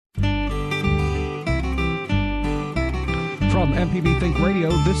From MPB Think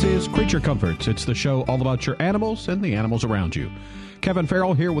Radio, this is Creature Comforts. It's the show all about your animals and the animals around you. Kevin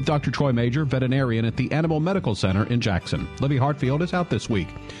Farrell here with Dr. Troy Major, veterinarian at the Animal Medical Center in Jackson. Libby Hartfield is out this week.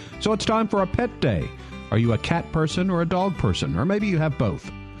 So it's time for a pet day. Are you a cat person or a dog person? Or maybe you have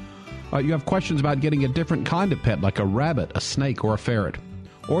both. You have questions about getting a different kind of pet, like a rabbit, a snake, or a ferret.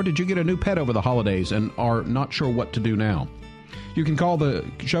 Or did you get a new pet over the holidays and are not sure what to do now? You can call the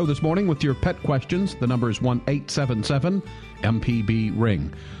show this morning with your pet questions. The number is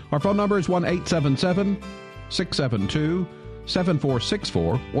 1-877-MPB-RING. Our phone number is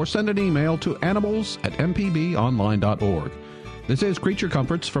 1-877-672-7464, or send an email to animals@mpbonline.org. This is Creature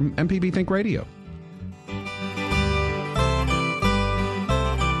Comforts from MPB Think Radio.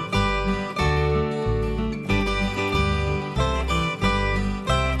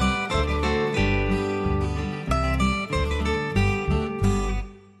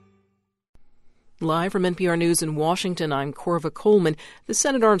 Live from NPR News in Washington, I'm Corva Coleman. The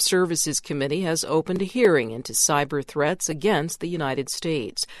Senate Armed Services Committee has opened a hearing into cyber threats against the United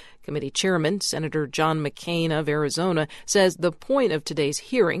States. Committee Chairman Senator John McCain of Arizona says the point of today's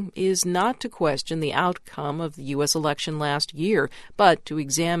hearing is not to question the outcome of the U.S. election last year, but to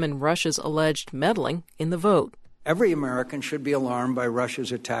examine Russia's alleged meddling in the vote. Every American should be alarmed by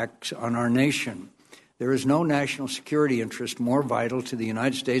Russia's attacks on our nation. There is no national security interest more vital to the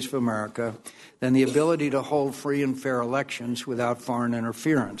United States of America than the ability to hold free and fair elections without foreign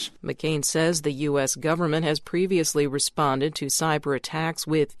interference. McCain says the U.S. government has previously responded to cyber attacks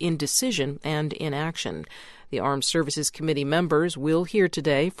with indecision and inaction. The Armed Services Committee members will hear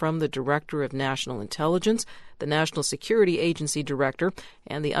today from the Director of National Intelligence, the National Security Agency Director,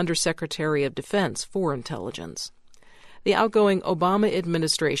 and the Undersecretary of Defense for Intelligence. The outgoing Obama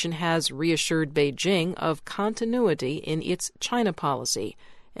administration has reassured Beijing of continuity in its China policy.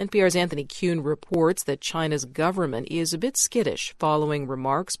 NPR's Anthony Kuhn reports that China's government is a bit skittish following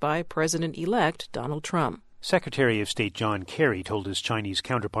remarks by President-elect Donald Trump. Secretary of State John Kerry told his Chinese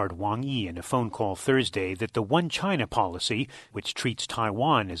counterpart Wang Yi in a phone call Thursday that the One China policy, which treats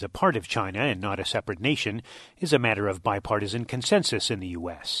Taiwan as a part of China and not a separate nation, is a matter of bipartisan consensus in the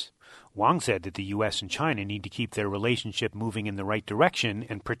U.S. Wang said that the U.S. and China need to keep their relationship moving in the right direction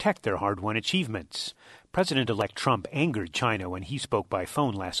and protect their hard-won achievements. President-elect Trump angered China when he spoke by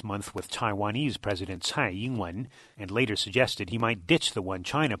phone last month with Taiwanese President Tsai Ing-wen and later suggested he might ditch the One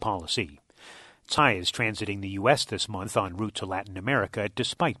China policy. Tsai is transiting the U.S. this month en route to Latin America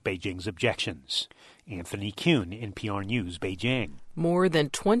despite Beijing's objections. Anthony Kuhn, NPR News, Beijing. More than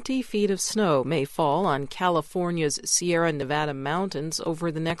 20 feet of snow may fall on California's Sierra Nevada mountains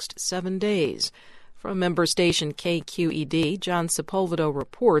over the next 7 days. From member station KQED, John Sepulveda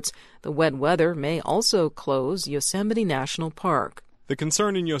reports the wet weather may also close Yosemite National Park. The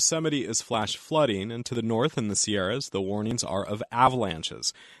concern in Yosemite is flash flooding, and to the north in the Sierras, the warnings are of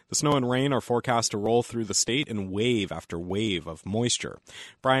avalanches. The snow and rain are forecast to roll through the state in wave after wave of moisture.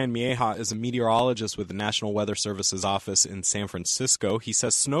 Brian Mieja is a meteorologist with the National Weather Service's office in San Francisco. He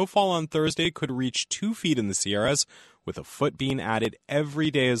says snowfall on Thursday could reach 2 feet in the Sierras, with a foot being added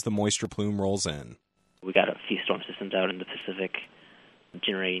every day as the moisture plume rolls in. We got a few storm systems out in the Pacific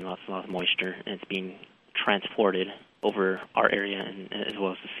generating lots of moisture, and it's being transported over our area and as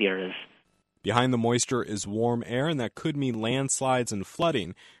well as the Sierras. Behind the moisture is warm air, and that could mean landslides and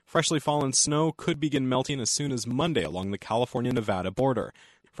flooding. Freshly fallen snow could begin melting as soon as Monday along the California-Nevada border.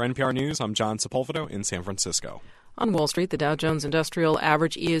 For NPR News, I'm John Sepulveda in San Francisco. On Wall Street, the Dow Jones Industrial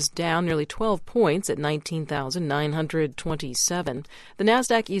Average is down nearly 12 points at 19,927. The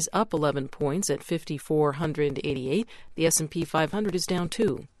Nasdaq is up 11 points at 5,488. The S&P 500 is down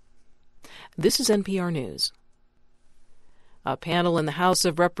 2. This is NPR News. A panel in the House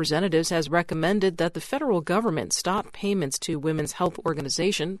of Representatives has recommended that the federal government stop payments to women's health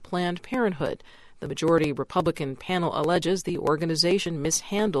organization Planned Parenthood. The majority Republican panel alleges the organization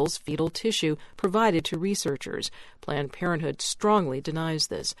mishandles fetal tissue provided to researchers. Planned Parenthood strongly denies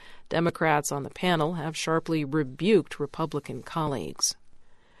this. Democrats on the panel have sharply rebuked Republican colleagues.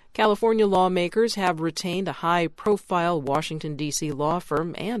 California lawmakers have retained a high-profile Washington, D.C. law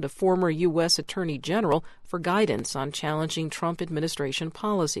firm and a former U.S. Attorney General for guidance on challenging Trump administration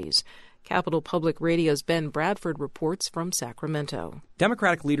policies. Capitol Public Radio's Ben Bradford reports from Sacramento.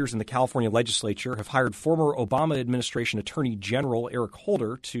 Democratic leaders in the California legislature have hired former Obama administration Attorney General Eric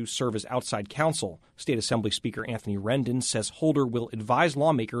Holder to serve as outside counsel. State Assembly Speaker Anthony Rendon says Holder will advise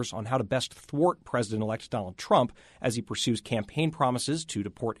lawmakers on how to best thwart President-elect Donald Trump as he pursues campaign promises to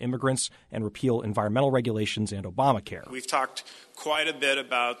deport immigrants and repeal environmental regulations and Obamacare. We've talked quite a bit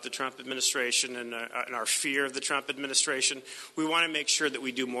about the Trump administration and our fear of the Trump administration. We want to make sure that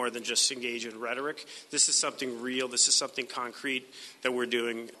we do more than just just engage in rhetoric. This is something real. This is something concrete that we're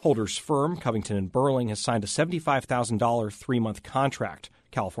doing. Holder's firm, Covington & Burling, has signed a $75,000 3-month contract.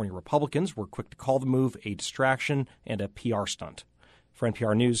 California Republicans were quick to call the move a distraction and a PR stunt. For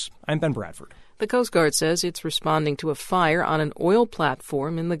NPR News, I'm Ben Bradford. The Coast Guard says it's responding to a fire on an oil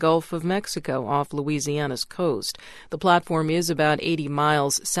platform in the Gulf of Mexico off Louisiana's coast. The platform is about 80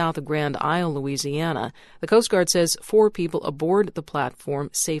 miles south of Grand Isle, Louisiana. The Coast Guard says 4 people aboard the platform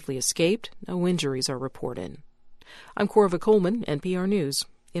safely escaped. No injuries are reported. I'm Corva Coleman, NPR News,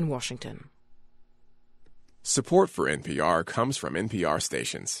 in Washington. Support for NPR comes from NPR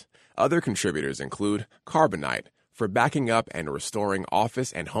stations. Other contributors include Carbonite, for backing up and restoring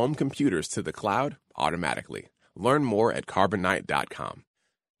office and home computers to the cloud automatically. Learn more at Carbonite.com.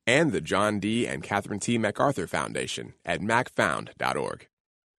 And the John D. and Catherine T. MacArthur Foundation at macfound.org.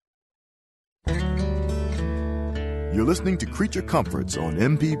 You're listening to Creature Comforts on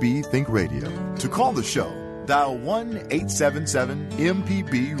MPB Think Radio. To call the show, dial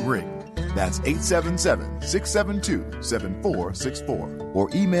 1-877-MPB-RING. That's 877-672-7464. Or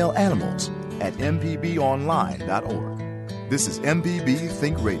email animals at mpbonline.org. This is MPB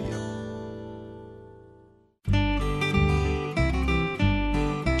Think Radio.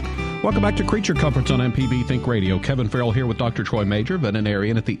 Welcome back to Creature Comforts on MPB Think Radio. Kevin Farrell here with Dr. Troy Major,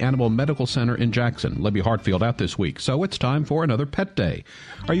 veterinarian at the Animal Medical Center in Jackson. Libby Hartfield out this week. So it's time for another pet day.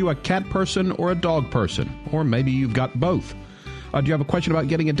 Are you a cat person or a dog person? Or maybe you've got both. Do you have a question about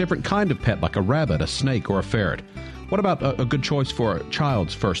getting a different kind of pet, like a rabbit, a snake, or a ferret? What about a good choice for a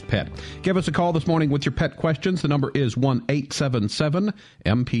child's first pet? Give us a call this morning with your pet questions. The number is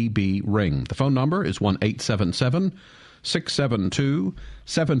 1-877-MPB-RING. The phone number is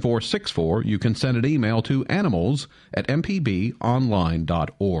 1-877-672-7464. You can send an email to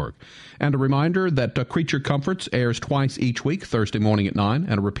animals@mpbonline.org. And a reminder that Creature Comforts airs twice each week, Thursday morning at 9,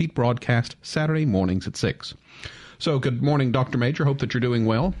 and a repeat broadcast Saturday mornings at 6. So good morning, Dr. Major. Hope that you're doing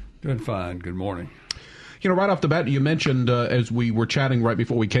well. Doing fine. Good morning. You know, right off the bat, you mentioned, as we were chatting right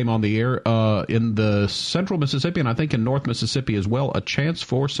before we came on the air, in the central Mississippi, and I think in North Mississippi as well, a chance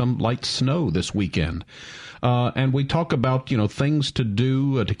for some light snow this weekend. And we talk about, things to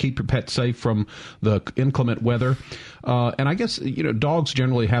do to keep your pet safe from the inclement weather. And I guess, dogs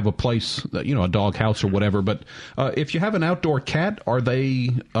generally have a place, a dog house or whatever. But if you have an outdoor cat, are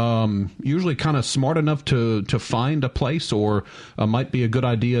they usually kind of smart enough to find a place, or might be a good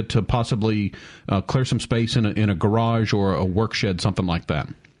idea to possibly clear some space in a garage or a work shed, something like that?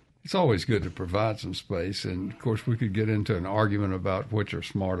 It's always good to provide some space. And, of course, we could get into an argument about which are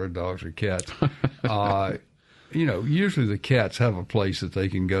smarter, dogs or cats. Usually the cats have a place that they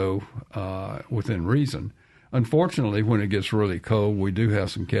can go within reason. Unfortunately, when it gets really cold, we do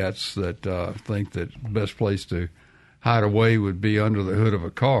have some cats that think that the best place to hide away would be under the hood of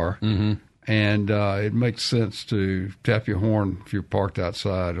a car. Mm-hmm. And it makes sense to tap your horn if you're parked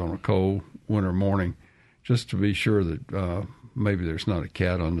outside on a cold winter morning, just to be sure that maybe there's not a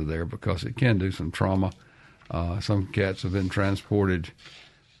cat under there, because it can do some trauma. Some cats have been transported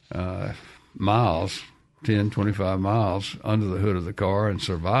miles, 10, 25 miles under the hood of the car and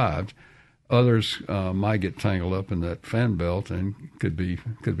survived. Others might get tangled up in that fan belt and could be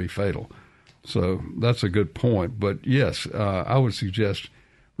fatal. So that's a good point. But yes, I would suggest,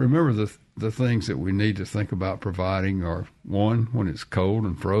 remember the things that we need to think about providing are, one, when it's cold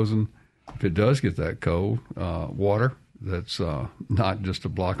and frozen, if it does get that cold, water that's not just a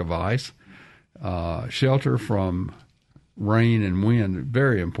block of ice, shelter from rain and wind,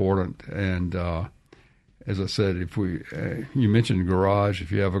 very important. And as I said, if you mentioned garage,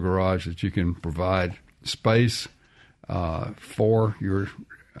 if you have a garage that you can provide space for your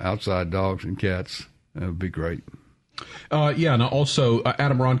outside dogs and cats, that would be great. And also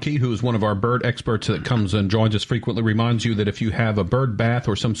Adam Ronke, who is one of our bird experts that comes and joins us frequently, reminds you that if you have a bird bath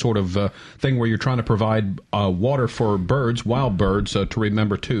or some sort of thing where you're trying to provide water for birds, wild birds, to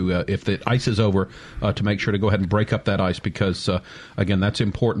remember too, if the ice is over, to make sure to go ahead and break up that ice, because again, that's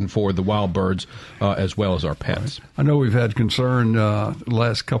important for the wild birds as well as our pets. Right. I know we've had concern the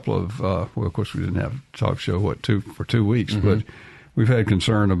last couple of well, of course we didn't have a talk show for 2 weeks, mm-hmm. but we've had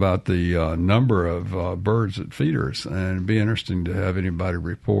concern about the number of birds at feeders, and it'd be interesting to have anybody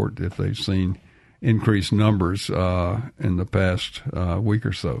report if they've seen increased numbers in the past week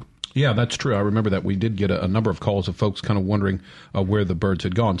or so. Yeah, that's true. I remember that we did get a number of calls of folks kind of wondering where the birds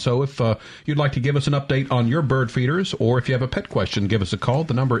had gone. So if you'd like to give us an update on your bird feeders, or if you have a pet question, give us a call.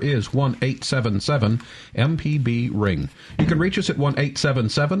 The number is 1-877-MPB-RING. You can reach us at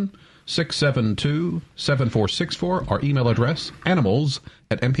 1-877 672-7464. Our email address,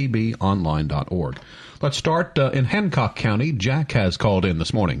 animals@mpbonline.org. Let's start in Hancock County. Jack has called in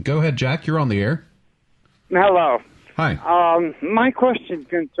this morning. Go ahead, Jack. You're on the air. Hello. Hi. My question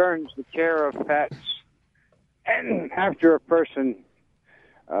concerns the care of pets after a person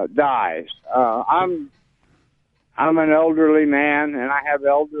dies. I'm an elderly man, and I have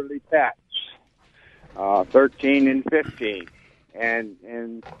elderly pets, 13 and 15,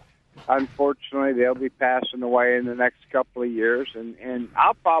 and unfortunately they'll be passing away in the next couple of years, and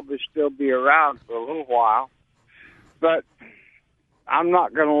I'll probably still be around for a little while, but I'm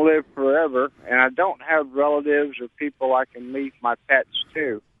not going to live forever, and I don't have relatives or people I can leave my pets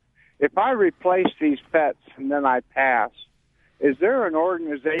to. If I replace these pets and then I pass, is there an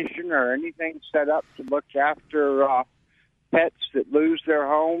organization or anything set up to look after pets that lose their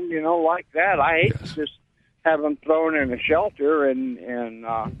home, like that? I hate to just have them thrown in a shelter and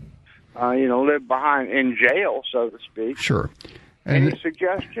live in jail, so to speak. Sure. Any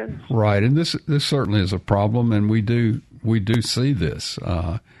suggestions? Right, and this certainly is a problem, and we do see this.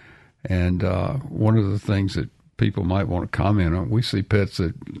 And one of the things that people might want to comment on, we see pets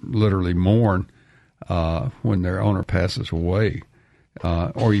that literally mourn when their owner passes away,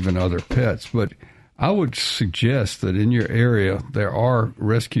 or even other pets. But I would suggest that in your area there are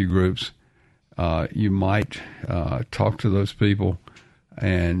rescue groups. You might talk to those people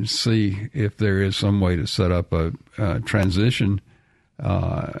and see if there is some way to set up a transition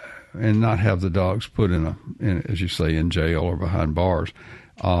and not have the dogs put in as you say, in jail or behind bars.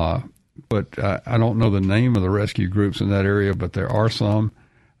 But I don't know the name of the rescue groups in that area, but there are some,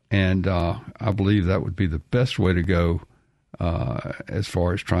 and I believe that would be the best way to go as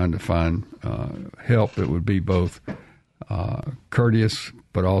far as trying to find help that would be both courteous,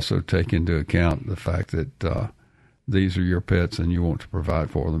 but also take into account the fact that these are your pets and you want to provide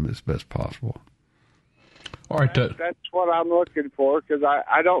for them as best possible. All right. That's what I'm looking for, because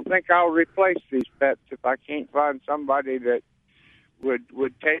I don't think I'll replace these pets if I can't find somebody that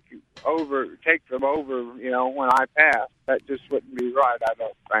would take them over, when I pass. That just wouldn't be right, I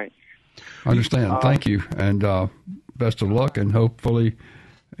don't think. I understand. Thank you, and best of luck, and hopefully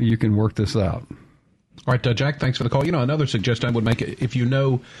you can work this out. All right, Jack, thanks for the call. Another suggestion I would make, if you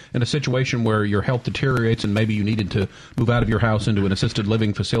know in a situation where your health deteriorates and maybe you needed to move out of your house into an assisted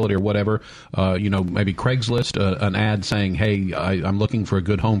living facility or whatever, maybe Craigslist, an ad saying, hey, I'm looking for a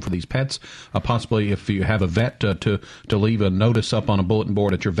good home for these pets. Possibly if you have a vet, to leave a notice up on a bulletin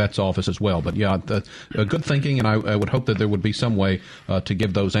board at your vet's office as well. But, good thinking, and I would hope that there would be some way to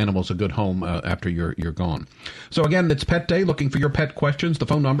give those animals a good home after you're gone. So, again, it's Pet Day. Looking for your pet questions. The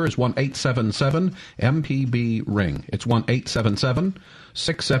phone number is 1-877-MPB ring. It's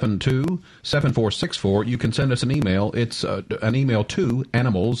 1-877-672-7464. You can send us an email. It's an email to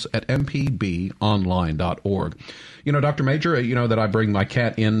animals@mpbonline.org. Dr. Major, that I bring my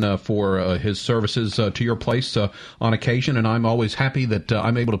cat in for his services to your place on occasion, and I'm always happy that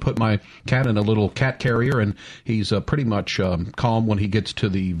I'm able to put my cat in a little cat carrier, and he's pretty much calm when he gets to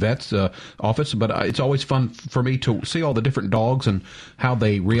the vet's office. But it's always fun for me to see all the different dogs and how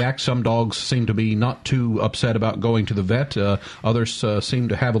they react. Some dogs seem to be not too upset about going to the vet. Others seem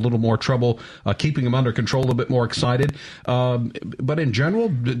to have a little more trouble keeping them under control, a little bit more excited. But in general,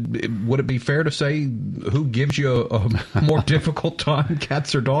 would it be fair to say who gives you a more difficult time,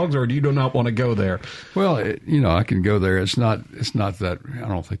 cats or dogs, or do you do not want to go there? Well, I can go there. It's not that, I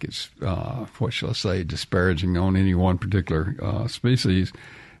don't think it's, what shall I say, disparaging on any one particular species.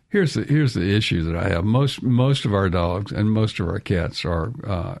 Here's the issue that I have. Most of our dogs and most of our cats are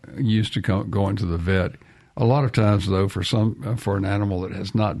used to going to the vet. A lot of times, though, for an animal that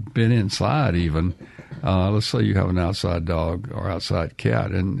has not been inside even, let's say you have an outside dog or outside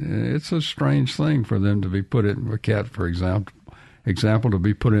cat, and it's a strange thing for them to be put in, a cat, for example, to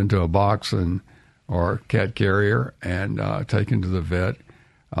be put into a box or cat carrier and taken to the vet.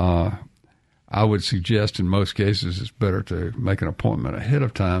 I would suggest in most cases it's better to make an appointment ahead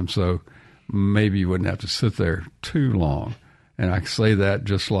of time, so maybe you wouldn't have to sit there too long. And I say that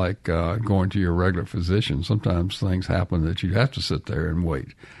just like going to your regular physician. Sometimes things happen that you have to sit there and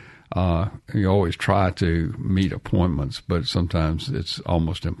wait. You always try to meet appointments, but sometimes it's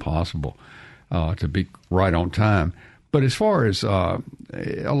almost impossible to be right on time. But as far as a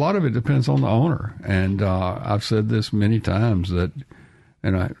lot of it depends on the owner. And I've said this many times that,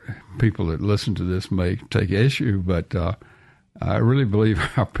 people that listen to this may take issue, but I really believe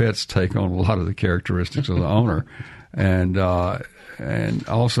our pets take on a lot of the characteristics of the owner. And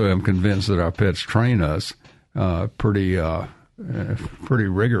also am convinced that our pets train us pretty pretty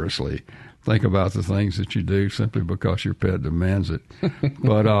rigorously. Think about the things that you do simply because your pet demands it.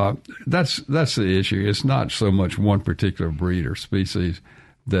 But that's the issue. It's not so much one particular breed or species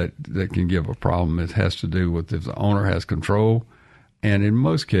that can give a problem. It has to do with if the owner has control. And in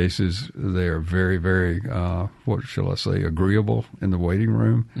most cases, they're very, very, what shall I say, agreeable in the waiting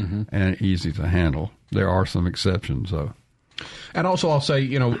room and easy to handle. There are some exceptions, though. And also, I'll say,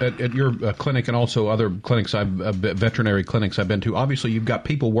 at your clinic and also other clinics, veterinary clinics I've been to, obviously you've got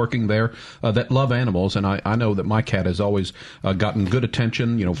people working there that love animals, and I know that my cat has always gotten good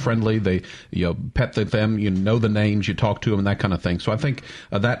attention, friendly. They pet them, know the names, you talk to them, and that kind of thing. So I think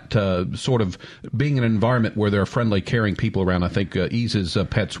that sort of being in an environment where there are friendly, caring people around, I think eases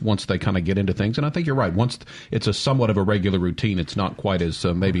pets once they kind of get into things. And I think you're right. Once it's a somewhat of a regular routine, it's not quite as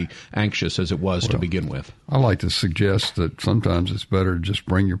maybe anxious as it was to begin with. I like to suggest that sometimes it's better to just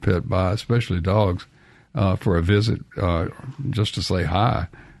bring your pet by, especially dogs, for a visit, just to say hi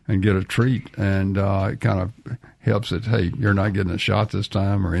and get a treat. And it kind of helps it, hey, you're not getting a shot this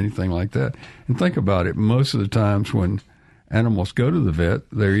time or anything like that. And think about it. Most of the times when animals go to the vet,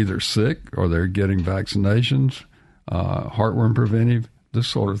 they're either sick or they're getting vaccinations, heartworm preventive, this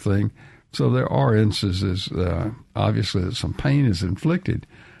sort of thing. So there are instances, obviously, that some pain is inflicted.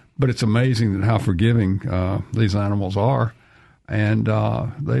 But it's amazing that how forgiving these animals are, and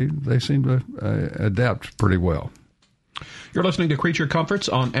they seem to adapt pretty well. You're listening to Creature Comforts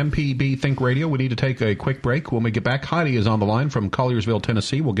on MPB Think Radio. We need to take a quick break. When we get back, Heidi is on the line from Colliersville,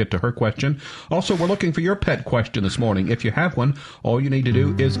 Tennessee. We'll get to her question. Also, we're looking for your pet question this morning. If you have one, all you need to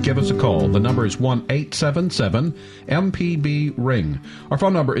do is give us a call. The number is 1-877-MPB-RING. Our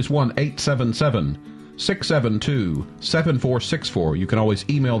phone number is 1-877-672-7464. You can always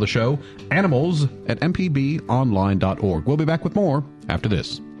email the show, animals@mpbonline.org. We'll be back with more after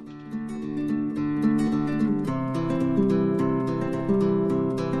this.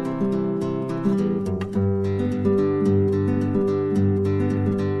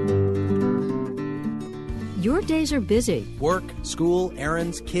 Your days are busy. Work, school,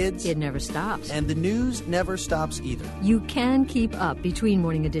 errands, kids. It never stops. And the news never stops either. You can keep up between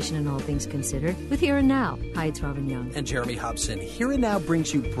Morning Edition and All Things Considered with Here and Now. Hi, it's Robin Young. And Jeremy Hobson. Here and Now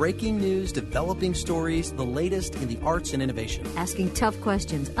brings you breaking news, developing stories, the latest in the arts and innovation. Asking tough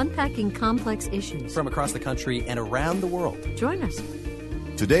questions, unpacking complex issues. From across the country and around the world. Join us.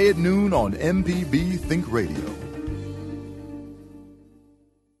 Today at noon on MPB Think Radio.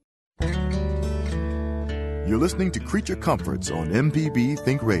 You're listening to Creature Comforts on MPB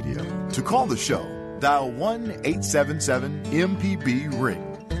Think Radio. To call the show, dial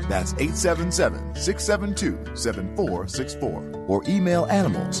 1-877-MPB-RING. That's 877-672-7464. Or email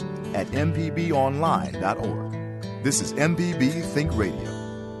animals@mpbonline.org. This is MPB Think Radio.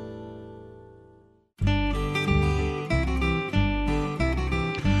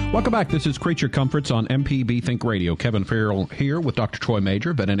 Welcome back. This is Creature Comforts on MPB Think Radio. Kevin Farrell here with Dr. Troy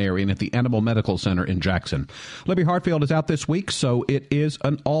Major, veterinarian at the Animal Medical Center in Jackson. Libby Hartfield is out this week, so it is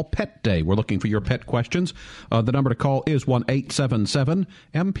an all-pet day. We're looking for your pet questions. The number to call is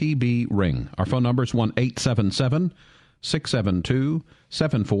 1-877-MPB-RING. Our phone number is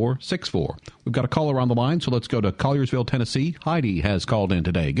 1-877-672-7464. We've got a caller on the line, so let's go to Colliersville, Tennessee. Heidi has called in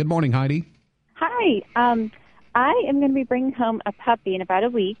today. Good morning, Heidi. Hi. I am going to be bringing home a puppy in about a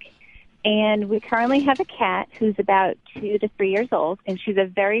week, and we currently have a cat who's about 2 to 3 years old, and she's a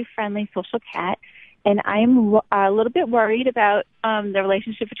very friendly social cat, and I'm a little bit worried about the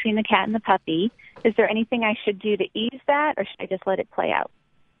relationship between the cat and the puppy. Is there anything I should do to ease that, or should I just let it play out?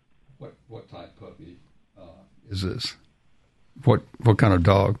 What type puppy is this? What kind of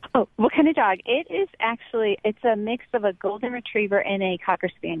dog? Oh, what kind of dog? It's a mix of a golden retriever and a cocker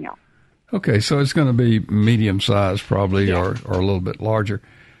spaniel. Okay, so it's going to be medium-sized probably, yeah, or a little bit larger.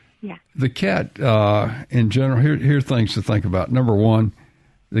 Yeah. The cat, in general, here are things to think about. Number one,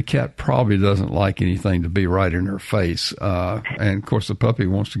 the cat probably doesn't like anything to be right in her face. And, of course, the puppy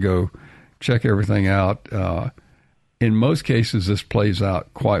wants to go check everything out. In most cases, this plays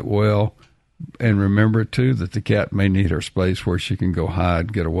out quite well. And remember, too, that the cat may need her space where she can go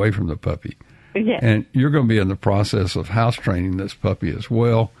hide, get away from the puppy. Yeah. And you're going to be in the process of house training this puppy as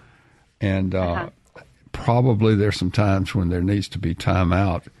well. And probably there's some times when there needs to be time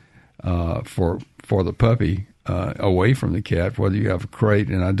out for the puppy away from the cat, whether you have a crate.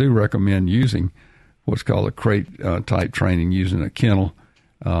 And I do recommend using what's called a crate type training, using a kennel.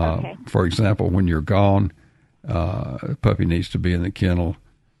 Okay. For example, when you're gone, the puppy needs to be in the kennel.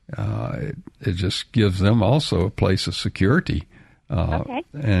 It just gives them also a place of security. Okay.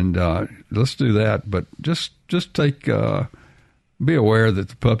 And let's do that. But just take... be aware that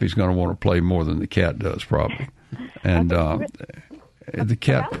the puppy's going to want to play more than the cat does, probably. And the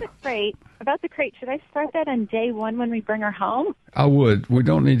cat. About the crate, should I start that on day one when we bring her home? I would. We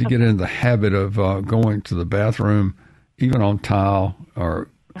don't need to get into the habit of going to the bathroom, even on tile or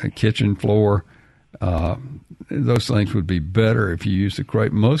a kitchen floor. Those things would be better if you use the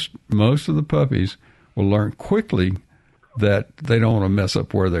crate. Most of the puppies will learn quickly that they don't want to mess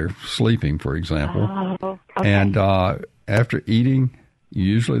up where they're sleeping, for example. Oh, okay. And after eating,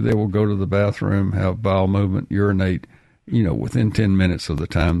 usually they will go to the bathroom, have bowel movement, urinate, within 10 minutes of the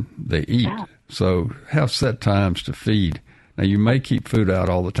time they eat. Yeah. So have set times to feed. Now, you may keep food out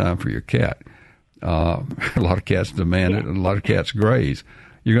all the time for your cat. A lot of cats demand it, and a lot of cats graze.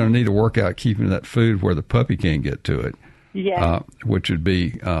 You're going to need to work out keeping that food where the puppy can't get to it, which would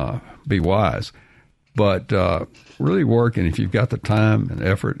be wise. But really work, and if you've got the time and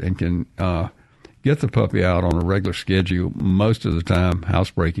effort and can get the puppy out on a regular schedule, most of the time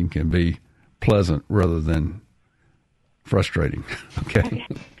housebreaking can be pleasant rather than frustrating. Okay.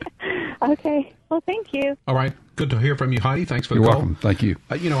 Okay. Well, thank you. All right. Good to hear from you, Heidi. Thanks for the You're call. welcome. Thank you.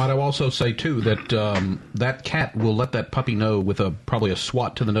 I'd also say, too, that that cat will let that puppy know with probably a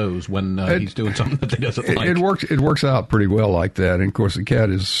swat to the nose when he's doing something that he doesn't like. It works out pretty well like that. And, of course, the cat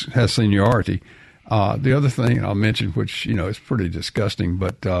has seniority. The other thing I'll mention, which, is pretty disgusting,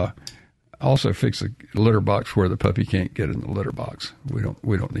 but also fix the litter box where the puppy can't get in the litter box. We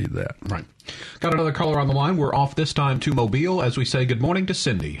don't need that. Right. Got another caller on the line. We're off this time to Mobile as we say good morning to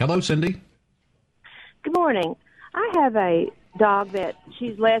Cindy. Hello, Cindy. Good morning. I have a dog that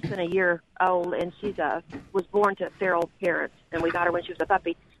she's less than a year old, and she was born to feral parents, and we got her when she was a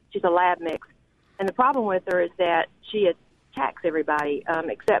puppy. She's a lab mix. And the problem with her is that she attacks everybody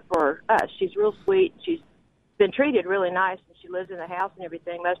except for us. She's real sweet. She's been treated really nice, and she lives in the house and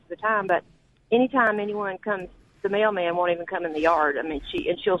everything most of the time. But anytime anyone comes, the mailman won't even come in the yard. I mean,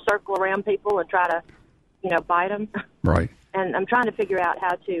 she'll circle around people and try to, bite them. Right. And I'm trying to figure out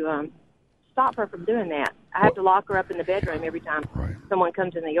how to stop her from doing that. I have to lock her up in the bedroom every time someone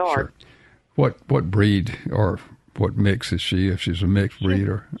comes in the yard. Sure. What breed or what mix is she? If she's a mixed breed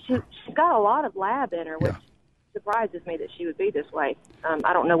or she's got a lot of lab in her, which surprises me that she would be this way.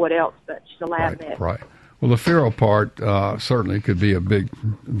 I don't know what else, but she's a lab mix. Right. Well, the feral part certainly could be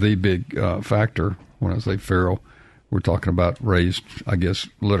the big factor. When I say feral, we're talking about raised. I guess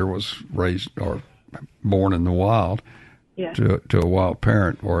litter was raised or born in the wild to a wild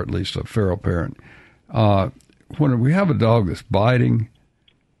parent, or at least a feral parent. When we have a dog that's biting,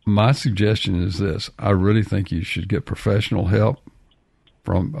 my suggestion is this: I really think you should get professional help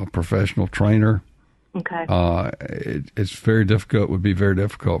from a professional trainer. Okay. It's very difficult. It would be very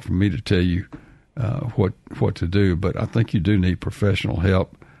difficult for me to tell you what to do, but I think you do need professional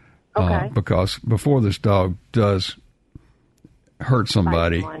help. Because before this dog does hurt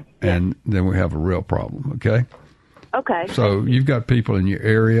somebody, and then we have a real problem. Okay. Okay. So you've got people in your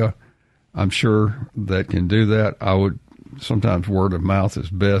area, I'm sure, that can do that. I would sometimes word of mouth is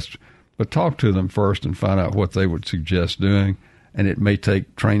best, but talk to them first and find out what they would suggest doing. And it may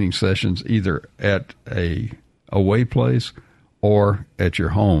take training sessions either at a away place or at your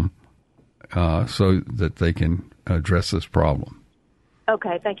home, so that they can address this problem.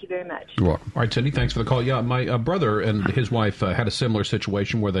 Okay, thank you very much. You're welcome. All right, Cindy, thanks for the call. Yeah, my brother and his wife had a similar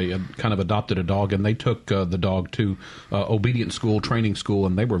situation where they kind of adopted a dog, and they took the dog to obedience school, training school,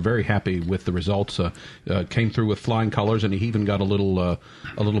 and they were very happy with the results. Came through with flying colors, and he even got a little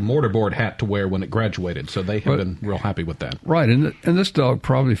mortarboard hat to wear when it graduated. So they have been real happy with that. Right, and this dog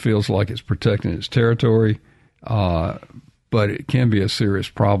probably feels like it's protecting its territory, but it can be a serious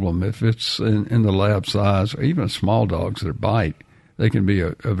problem if it's in the lab size, or even small dogs that bite. They can be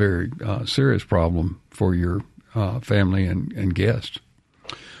a very serious problem for your family and guests.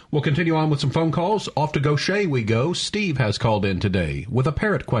 We'll continue on with some phone calls. Off to Gaucher we go. Steve has called in today with a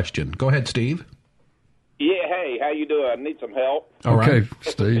parrot question. Go ahead, Steve. Yeah, hey, how you doing? I need some help. All right,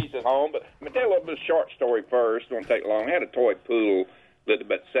 Steve. He's at home, but I'm going to tell you a little bit of a short story first. It won't take long. I had a toy poodle, lived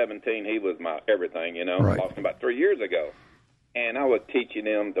about 17. He was my everything, Right. I lost him about 3 years ago. And I was teaching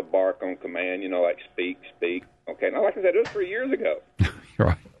him to bark on command, like speak. Okay, now like I said, it was 3 years ago.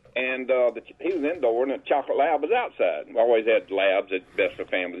 Right. And he was indoor, and the chocolate lab was outside. We always had labs at best for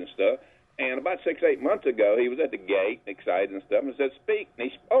families and stuff. And about 6-8 months ago, he was at the gate, excited and stuff, and said, speak.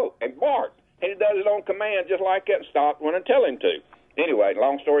 And he spoke and barked. And he does it on command just like that and stopped when I tell him to. Anyway,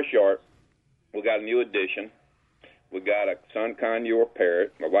 long story short, we got a new addition. We got a Sun Conure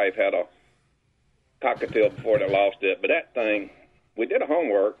parrot. My wife had a cockatiel before they lost it. But that thing, we did a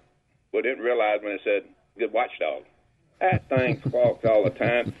homework. We didn't realize when it said good watchdog. That thing squawks all the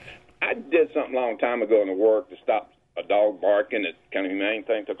time. I did something a long time ago in the work to stop a dog barking. It's kind of humane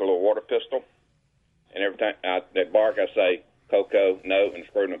thing. Took a little water pistol, And every time they bark, I say, Coco, no, and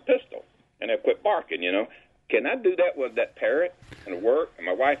squirt them a pistol. And they'll quit barking, you know. Can I do that with that parrot and it work? And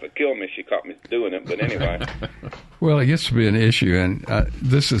my wife would kill me if she caught me doing it, but anyway. Well, it gets to be an issue, and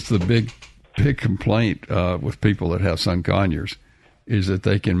this is the big complaint with people that have sun conures, is that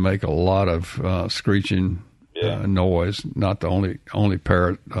they can make a lot of screeching noise. Not the only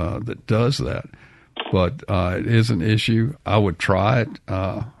parrot that does that, but it is an issue. I would try it.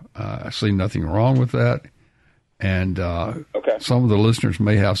 I see nothing wrong with that. And some of the listeners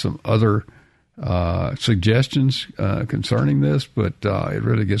may have some other suggestions concerning this, but it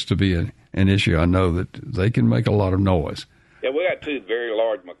really gets to be an issue. I know that they can make a lot of noise. Yeah, we got two very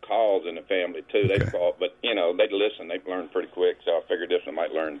large macaws in the family, too. They fought, but, you know, they listen. They learn pretty quick, so I figured this one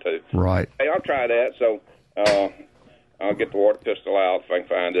might learn, too. Right. Hey, I'll try that. So I'll get the water pistol out if I can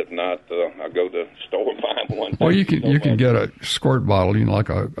find it. If not, I'll go to the store and find one. Well, you can get a squirt bottle, like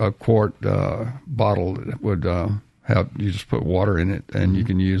a quart bottle that would have, you just put water in it, and you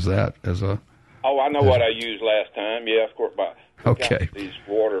can use that as a... Oh, I know what I used last time. Yeah, squirt bottle. Okay. These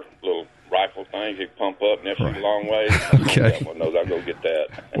water little rifle things you pump up and they shoot a long way. Okay. I'll go get that.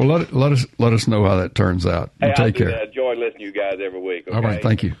 Well, let us know how that turns out. Hey, take care. I enjoy listening to you guys every week. Okay? All right,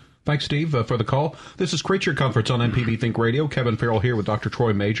 thank you. Thanks, Steve, for the call. This is Creature Comforts on MPB Think Radio. Kevin Farrell here with Dr.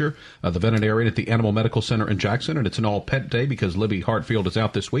 Troy Major, the veterinarian at the Animal Medical Center in Jackson. And it's an all-pet day because Libby Hartfield is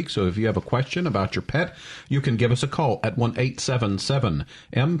out this week. So if you have a question about your pet, you can give us a call at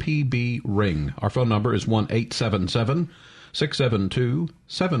 1-877-MPB-RING. Our phone number is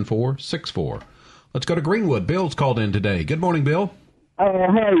 1-877-672-7464. Let's go to Greenwood. Bill's called in today. Good morning, Bill. Hey, dude.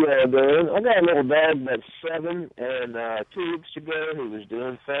 I got a little dog that's 7, and 2 weeks ago he was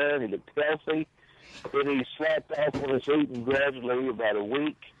doing fine. He looked healthy. Then he slacked off on his eating gradually about a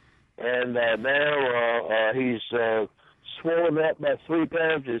week, and now he's swollen up by 3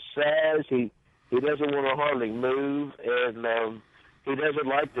 times his size. He doesn't want to hardly move, and he doesn't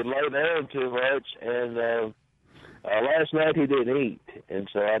like to lay down too much, and last night he didn't eat, and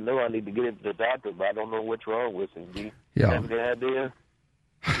so I know I need to get him to the doctor, but I don't know what's wrong with him. Do you have any idea?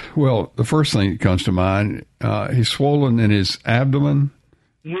 Well, the first thing that comes to mind, he's swollen in his abdomen.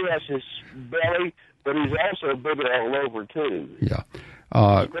 Yes, his belly, but he's also bigger all over, too. Yeah.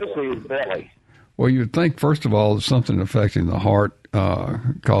 Especially his belly. Well, you'd think, first of all, there's something affecting the heart,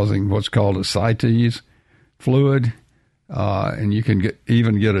 causing what's called ascites fluid, and you can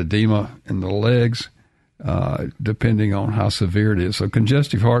even get edema in the legs, depending on how severe it is. So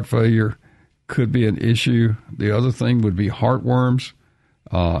congestive heart failure could be an issue. The other thing would be heartworms.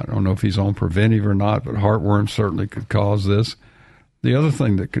 I don't know if he's on preventive or not, but heartworms certainly could cause this. The other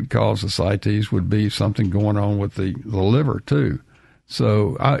thing that could cause ascites would be something going on with the liver, too.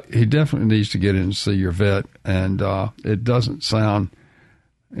 So he definitely needs to get in and see your vet, and it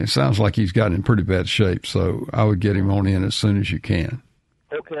sounds like he's gotten in pretty bad shape, so I would get him on in as soon as you can.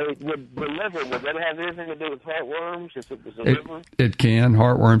 Okay, would the liver, would that have anything to do with heartworms, if it was the liver? It can.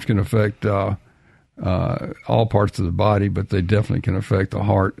 Heartworms can affect all parts of the body, but they definitely can affect the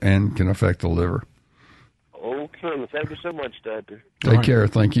heart and can affect the liver. Okay, well, thank you so much, Doctor. Take care.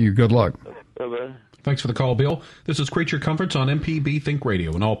 Thank you. Good luck. Bye-bye. Thanks for the call, Bill. This is Creature Comforts on MPB Think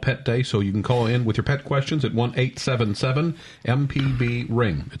Radio, an all-pet day, so you can call in with your pet questions at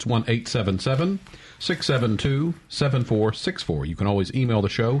 1-877-MPB-RING. It's 1-877-672-7464. You can always email the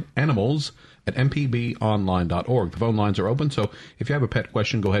show, animals@mpbonline.org. The phone lines are open, so if you have a pet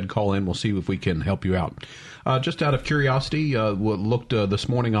question, go ahead and call in. We'll see if we can help you out. Just out of curiosity, we looked this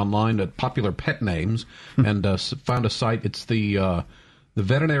morning online at popular pet names and found a site. It's the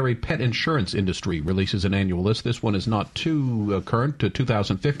veterinary pet insurance industry releases an annual list. This one is not too current, to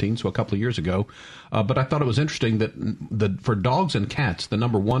 2015, so a couple of years ago. But I thought it was interesting that for dogs and cats, the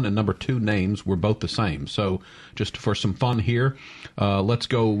number 1 and number 2 names were both the same. So just for some fun here, let's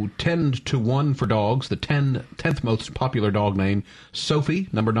go 10 to 1 for dogs. The 10th most popular dog name, Sophie.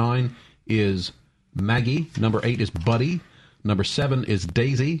 Number 9 is Maggie. Number 8 is Buddy. Number 7 is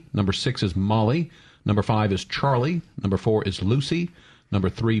Daisy. Number 6 is Molly. Number 5 is Charlie. Number 4 is Lucy. Number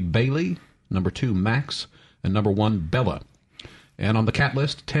 3, Bailey. Number 2, Max. And number 1, Bella. And on the cat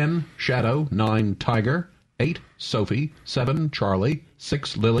list, 10, Shadow. 9, Tiger. 8, Sophie. 7, Charlie.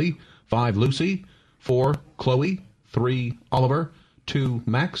 6, Lily. 5, Lucy. 4, Chloe. 3, Oliver. 2,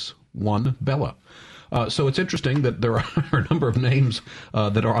 Max. 1, Bella. So it's interesting that there are a number of names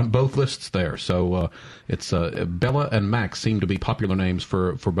that are on both lists there. So it's Bella and Max seem to be popular names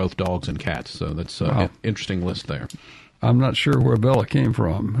for both dogs and cats. So that's an interesting list there. I'm not sure where Bella came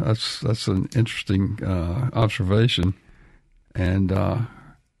from. That's an interesting observation. And,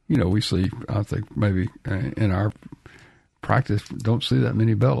 we see, I think maybe in our practice don't see that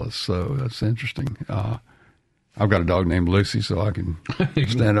many Bellas, so that's interesting. I've got a dog named Lucy, so I can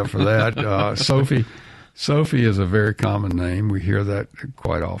stand up for that. Sophie is a very common name. We hear that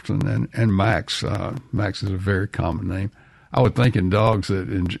quite often. And Max. Max is a very common name. I would think in dogs that,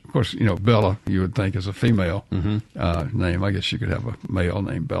 of course, Bella, you would think is a female name. I guess you could have a male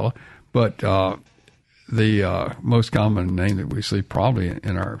named Bella. But the most common name that we see probably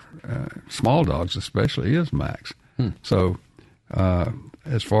in our small dogs especially is Max. So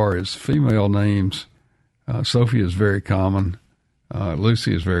as far as female names, Sophie is very common.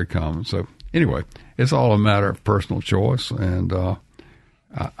 Lucy is very common. So anyway, it's all a matter of personal choice. And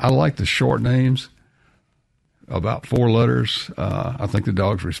I like the short names, about 4 letters. I think the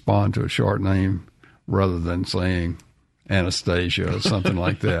dogs respond to a short name rather than saying Anastasia or something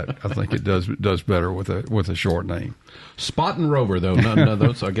like that. I think it does better with a short name. Spot and Rover, though, none of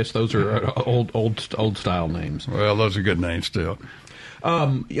those. I guess those are old style names. Well, those are good names still.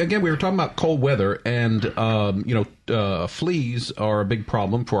 Again, we were talking about cold weather, and fleas are a big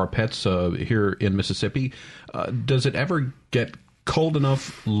problem for our pets here in Mississippi. Does it ever get cold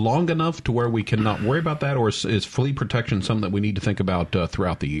enough, long enough to where we cannot worry about that, or is flea protection something that we need to think about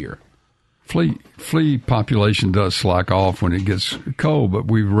throughout the year? Flea population does slack off when it gets cold, but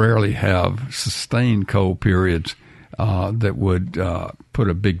we rarely have sustained cold periods that would put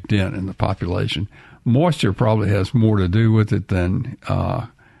a big dent in the population. Moisture probably has more to do with it than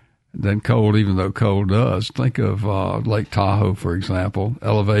cold, even though cold does. Think of Lake Tahoe, for example.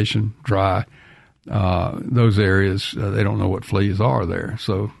 Elevation, dry. Those areas, they don't know what fleas are there,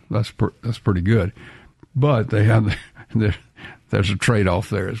 so that's pretty good. But they have there's a trade-off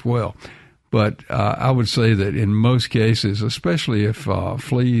there as well. But I would say that in most cases, especially if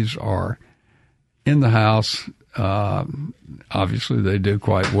fleas are in the house, obviously they do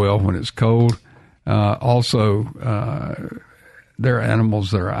quite well when it's cold. Also, there are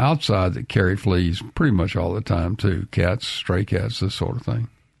animals that are outside that carry fleas pretty much all the time too. Cats, stray cats, this sort of thing.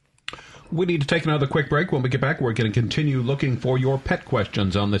 We need to take another quick break. When we get back, we're going to continue looking for your pet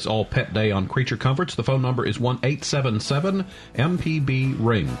questions on this All Pet Day on Creature Comforts. The phone number is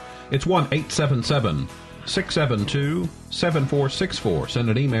 1-877-MPB-RING. It's 1-877-672-7464. Send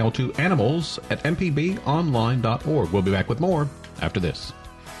an email to animals@mpbonline.org. We'll be back with more after this.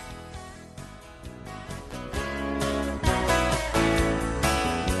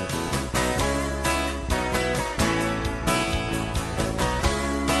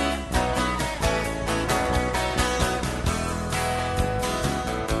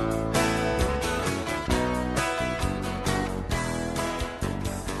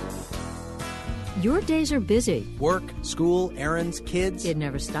 Your days are busy. Work, school, errands, kids. It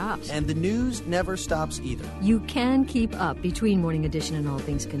never stops. And the news never stops either. You can keep up between Morning Edition and All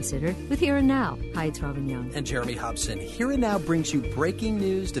Things Considered with Here and Now. Hi, it's Robin Young. And Jeremy Hobson. Here and Now brings you breaking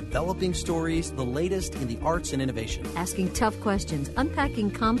news, developing stories, the latest in the arts and innovation. Asking tough questions,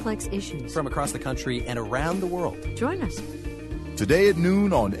 unpacking complex issues. From across the country and around the world. Join us. Today at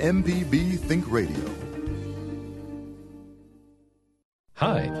noon on MPB Think Radio.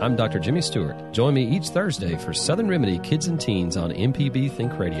 Hi, I'm Dr. Jimmy Stewart. Join me each Thursday for Southern Remedy Kids and Teens on MPB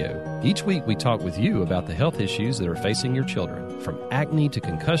Think Radio. Each week we talk with you about the health issues that are facing your children, from acne to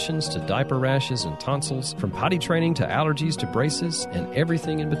concussions to diaper rashes and tonsils, from potty training to allergies to braces, and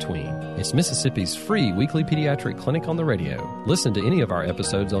everything in between. It's Mississippi's free weekly pediatric clinic on the radio. Listen to any of our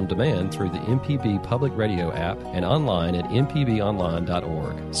episodes on demand through the MPB Public Radio app and online at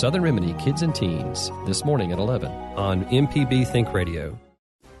mpbonline.org. Southern Remedy Kids and Teens, this morning at 11 on MPB Think Radio.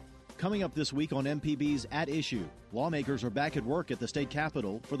 Coming up this week on MPB's At Issue, lawmakers are back at work at the state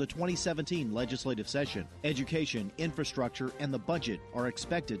capitol for the 2017 legislative session. Education, infrastructure, and the budget are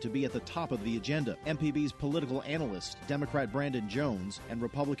expected to be at the top of the agenda. MPB's political analyst, Democrat Brandon Jones, and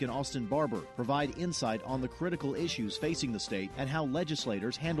Republican Austin Barber provide insight on the critical issues facing the state and how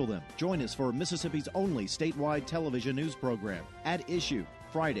legislators handle them. Join us for Mississippi's only statewide television news program, At Issue,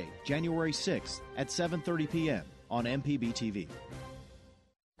 Friday, January 6th at 7:30 p.m. on MPB TV.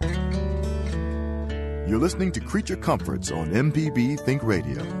 You're listening to Creature Comforts on MPB Think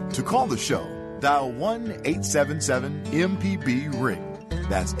Radio. To call the show, dial 1-877-MPB-RING.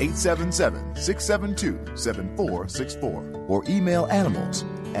 That's 877-672-7464. Or email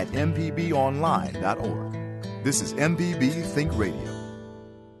animals@mpbonline.org. This is MPB Think Radio.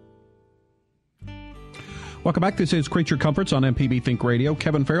 Welcome back. This is Creature Comforts on MPB Think Radio.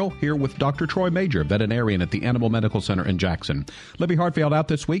 Kevin Farrell here with Dr. Troy Major, veterinarian at the Animal Medical Center in Jackson. Libby Hartfield out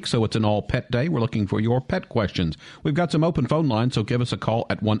this week, so it's an all-pet day. We're looking for your pet questions. We've got some open phone lines, so give us a call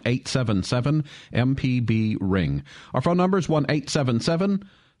at 1-877-MPB-RING. Our phone number is 1-877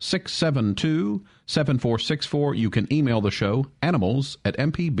 672-7464. You can email the show,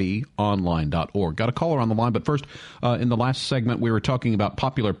 animals@mpbonline.org. Got a caller on the line, but first, in the last segment, we were talking about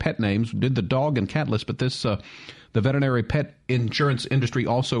popular pet names. We did the dog and cat list, but this the veterinary pet insurance industry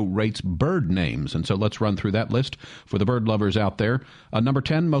also rates bird names, and so let's run through that list for the bird lovers out there. Number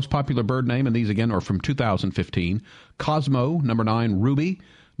 10, most popular bird name, and these again are from 2015. Cosmo. Number 9, Ruby.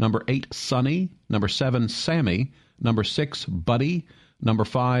 Number 8, Sunny. Number 7, Sammy. Number 6, Buddy. Number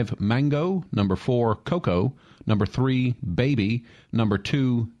 5, Mango. Number 4, Coco. Number 3, Baby. Number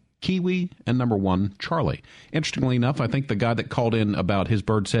 2, Kiwi. And number 1, Charlie. Interestingly enough, I think the guy that called in about his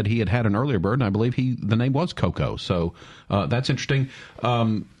bird said he had an earlier bird, and I believe the name was Coco. So that's interesting.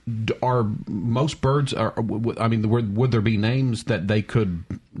 Are most birds, would there be names that they could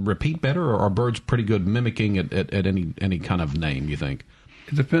repeat better, or are birds pretty good mimicking at any kind of name, you think?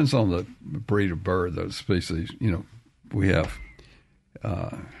 It depends on the breed of bird, the species. We have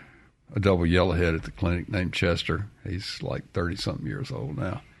a double yellowhead at the clinic named Chester. He's like 30-something years old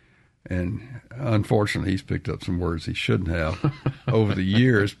now. And unfortunately, he's picked up some words he shouldn't have over the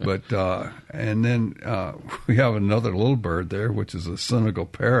years. But and then we have another little bird there, which is a Senegal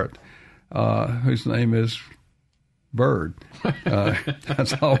parrot, whose name is Bird.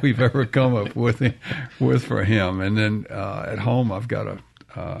 That's all we've ever come up with for him. And then at home, I've got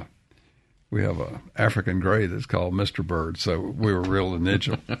we have a African gray that's called Mr. Bird. So we were real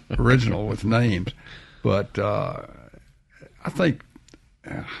original with names. But I think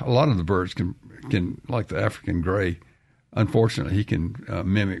a lot of the birds can like the African gray. Unfortunately, he can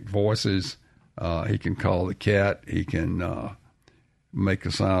mimic voices. He can call the cat. He can make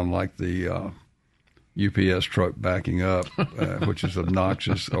a sound like the UPS truck backing up, which is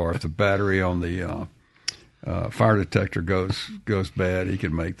obnoxious. Or if the battery on the fire detector goes bad, he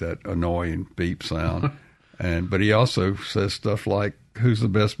can make that annoying beep sound. But he also says stuff like, "Who's the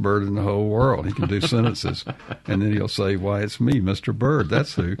best bird in the whole world?" He can do sentences, and then he'll say, "Why, it's me, Mr. Bird.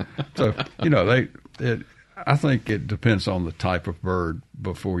 That's who." So I think it depends on the type of bird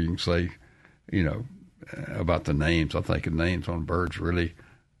before you can say, about the names. I think the names on birds really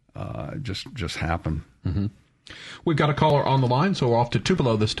just happen. Mm-hmm. We've got a caller on the line, so we're off to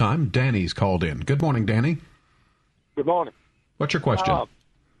Tupelo this time. Danny's called in. Good morning, Danny. Good morning. What's your question?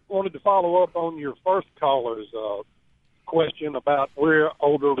 Wanted to follow up on your first caller's question about we're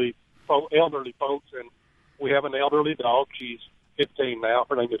elderly folks, and we have an elderly dog. She's 15 now.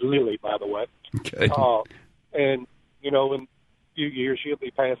 Her name is Lily, by the way. Okay. And, in a few years she'll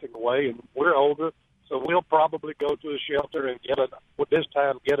be passing away, and we're older, so we'll probably go to a shelter and get an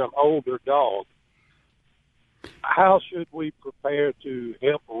older dog. How should we prepare to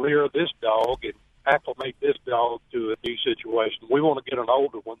help rear this dog and acclimate this dog to a new situation? We want to get an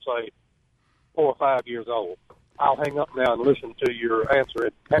older one, say 4 or 5 years old. I'll hang up now and listen to your answer.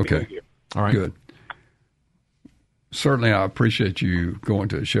 Happy New Year. All right. Good. Certainly, I appreciate you going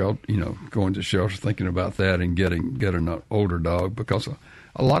to shelter, thinking about that and getting an older dog, because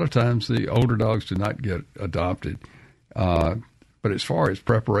a lot of times the older dogs do not get adopted. But as far as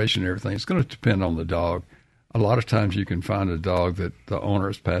preparation and everything, it's going to depend on the dog. A lot of times you can find a dog that the owner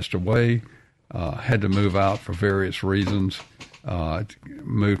has passed away, had to move out for various reasons,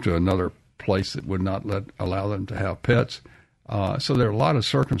 move to another place that would not allow them to have pets. So there are a lot of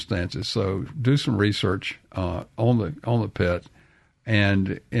circumstances. So do some research on the pet,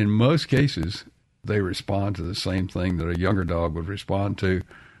 and in most cases, they respond to the same thing that a younger dog would respond to: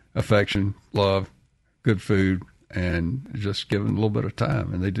 affection, love, good food, and just give them a little bit of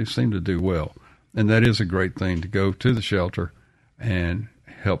time. And they do seem to do well. And that is a great thing, to go to the shelter and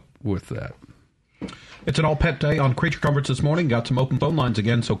help with that. It's an all-pet day on Creature Comforts this morning. Got some open phone lines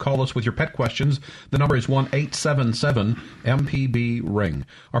again, so call us with your pet questions. The number is 1-877-MPB-RING.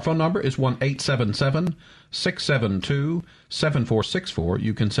 Our phone number is 1-877-672-7464.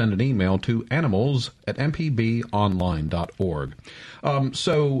 You can send an email to animals@mpbonline.org.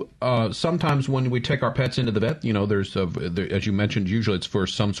 So sometimes when we take our pets into the vet, there's, as you mentioned, usually it's for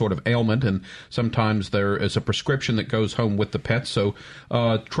some sort of ailment, and sometimes there is a prescription that goes home with the pet. So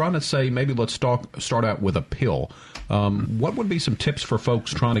trying to say, maybe let's start out with a pill. What would be some tips for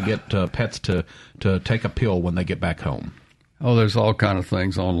folks trying to get pets to take a pill when they get back home? Oh, there's all kind of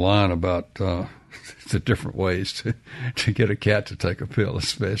things online about the different ways to get a cat to take a pill,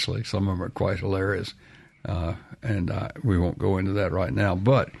 especially. Some of them are quite hilarious. And we won't go into that right now.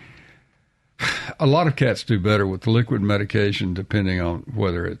 But a lot of cats do better with liquid medication, depending on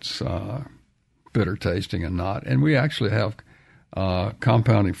whether it's bitter tasting or not. And we actually have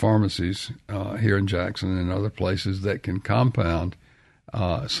compounding pharmacies here in Jackson and other places that can compound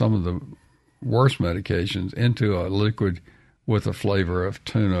some of the worst medications into a liquid with a flavor of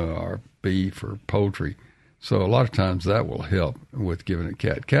tuna or beef or poultry. So a lot of times that will help with giving a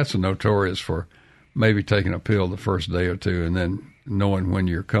cat. Cats are notorious for maybe taking a pill the first day or two, and then knowing when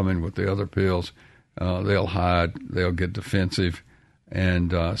you're coming with the other pills, they'll hide, they'll get defensive,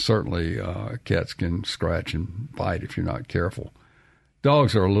 and certainly cats can scratch and bite if you're not careful.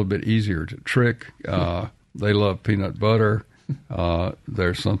 Dogs are a little bit easier to trick. They love peanut butter.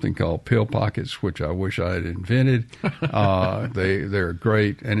 There's something called pill pockets, which I wish I had invented. They're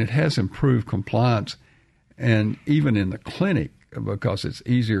great, and it has improved compliance. And even in the clinic, because it's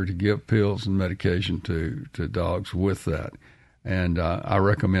easier to give pills and medication to dogs with that. And I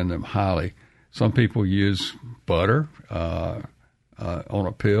recommend them highly. Some people use butter on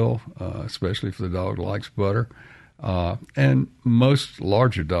a pill, especially if the dog likes butter. And most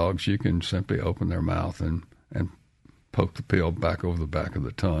larger dogs, you can simply open their mouth and poke the pill back over the back of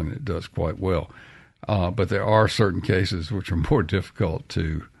the tongue. It does quite well. But there are certain cases which are more difficult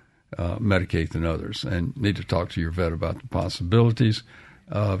to medicate than others, and need to talk to your vet about the possibilities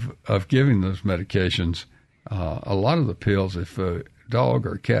of giving those medications. A lot of the pills, if a dog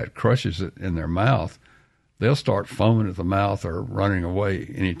or cat crushes it in their mouth, they'll start foaming at the mouth or running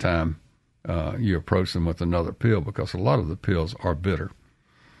away anytime you approach them with another pill, because a lot of the pills are bitter.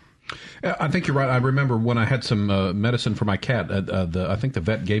 I think you're right. I remember when I had some medicine for my cat, I think the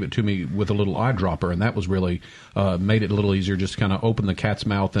vet gave it to me with a little eyedropper, and that was really made it a little easier. Just kind of open the cat's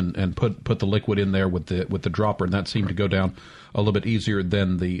mouth and put the liquid in there with the dropper, and that seemed to go down a little bit easier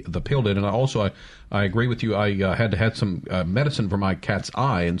than the pill did. And I agree with you. I had to have some medicine for my cat's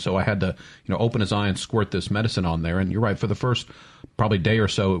eye, and so I had to open his eye and squirt this medicine on there. And you're right, for the first probably day or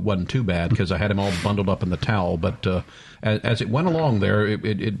so, it wasn't too bad because I had him all bundled up in the towel. But as it went along there,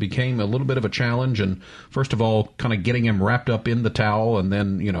 it became a little bit of a challenge. And first of all, kind of getting him wrapped up in the towel, and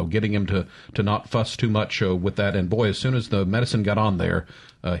then getting him to not fuss too much with that. And boy, as soon as the medicine got on there,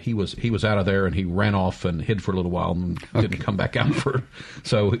 he was out of there, and he ran off and hid for a little while and didn't come back out for.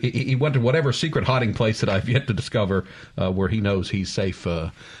 So he went to whatever secret hiding place that I've yet to discover, where he knows he's safe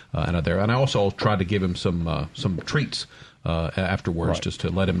out there. And I also tried to give him some treats afterwards, just to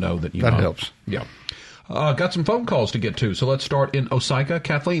let him know that that helps. Yeah. Got some phone calls to get to, so let's start in Osaka.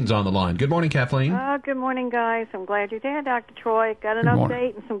 Kathleen's on the line. Good morning, Kathleen. Good morning, guys. I'm glad you're there, Dr. Troy. Got an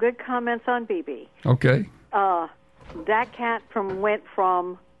update and some good comments on BB. Okay. That cat went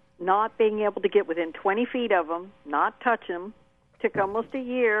from not being able to get within 20 feet of him, not touch him, took almost a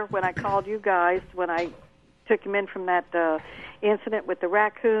year when I called you guys, when I took him in from that incident with the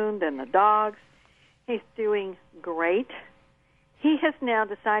raccoon and the dogs. He's doing great. He has now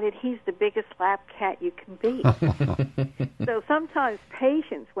decided he's the biggest lap cat you can be. So sometimes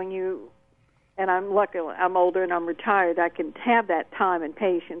patience, and I'm lucky, I'm older and I'm retired, I can have that time and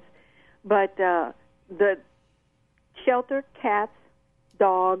patience. But the shelter cats,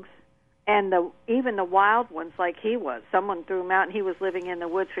 dogs, and even the wild ones like he was. Someone threw him out, and he was living in the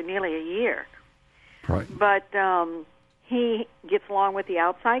woods for nearly a year. Right. But he gets along with the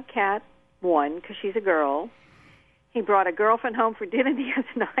outside cat, one, because she's a girl. He brought a girlfriend home for dinner the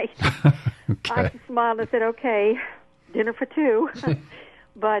other night. Okay. I smiled and said, okay, dinner for two.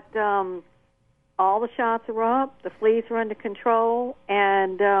 But all the shots are up, the fleas are under control,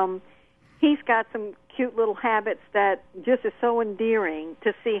 and he's got some cute little habits that just are so endearing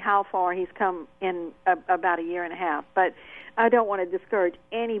to see how far he's come in about a year and a half. But I don't want to discourage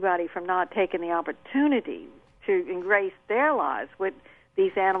anybody from not taking the opportunity to embrace their lives with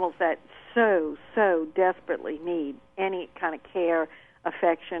these animals that so desperately need any kind of care,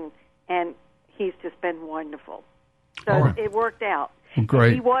 affection, and he's just been wonderful. So it worked out.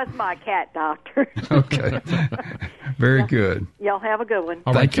 Great. He was my cat doctor. Okay. Very good. Y'all have a good one.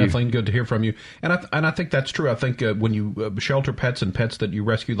 All right, Kathleen, good to hear from you. And I think that's true. I think when you shelter pets and pets that you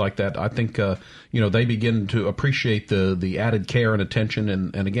rescue like that, I think they begin to appreciate the added care and attention.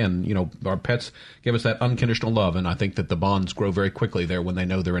 And again, our pets give us that unconditional love, and I think that the bonds grow very quickly there when they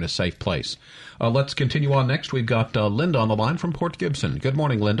know they're in a safe place. Let's continue on next. We've got Linda on the line from Port Gibson. Good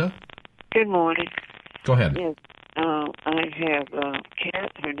morning, Linda. Good morning. Go ahead. Yes. I have a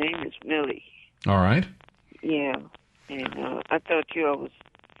cat. Her name is Millie. All right. Yeah. And I thought you was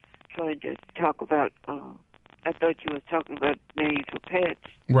trying to talk about, I thought you was talking about names for pets.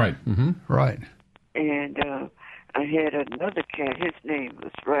 Right. Mm-hmm. Right. And I had another cat. His name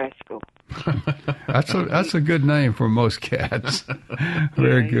was Rascal. That's a good name for most cats.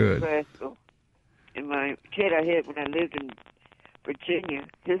 Very good. Rascal. And my cat I had when I lived in Virginia,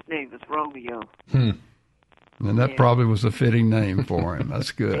 his name was Romeo. And that probably was a fitting name for him.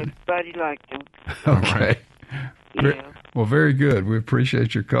 That's good. Everybody liked him. Okay. Yeah. Well, very good. We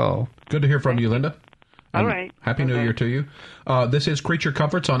appreciate your call. Good to hear from you, Linda. All right. Happy New Year to you. This is Creature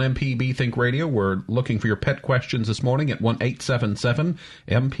Comforts on MPB Think Radio. We're looking for your pet questions this morning at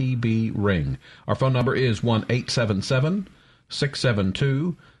 1-877-MPB-RING. Our phone number is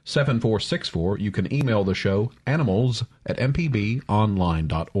 1-877-672-7464. You can email the show,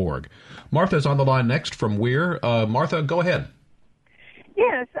 animals@mpbonline.org. Martha's on the line next from Weir. Martha, go ahead.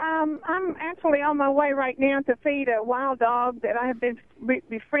 Yes, I'm actually on my way right now to feed a wild dog that I have been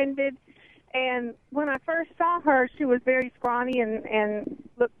befriended. And when I first saw her, she was very scrawny and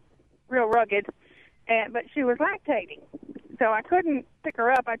looked real rugged, but she was lactating. So I couldn't pick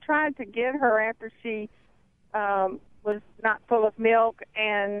her up. I tried to get her after she was not full of milk,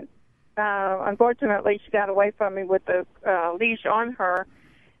 and unfortunately she got away from me with the leash on her.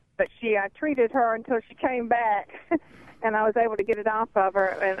 But I treated her until she came back, and I was able to get it off of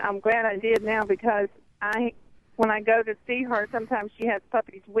her. And I'm glad I did now, because when I go to see her, sometimes she has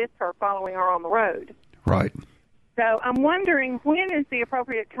puppies with her following her on the road. Right. So I'm wondering, when is the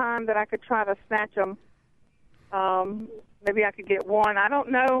appropriate time that I could try to snatch them? Maybe I could get one. I don't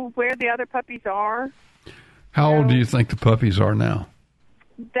know where the other puppies are. How old do you think the puppies are now?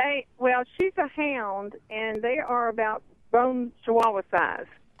 Well, she's a hound, and they are about grown Chihuahua size.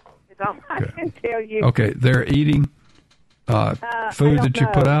 Is all I can tell you. Okay, they're eating food that you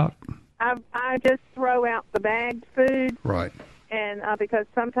put out? I just throw out the bagged food. Right. And because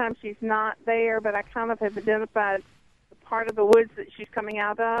sometimes she's not there, but I kind of have identified the part of the woods that she's coming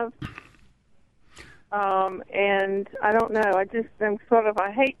out of. And I don't know. I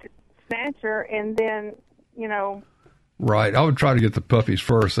hate to snatch her and then, Right. I would try to get the puppies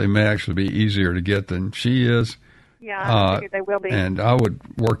first. They may actually be easier to get than she is. Yeah, I figure they will be. And I would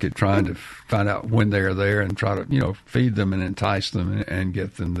work at trying to find out when they're there and try to, feed them and entice them and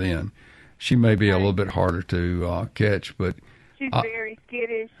get them then. She may be a little bit harder to catch, but she's very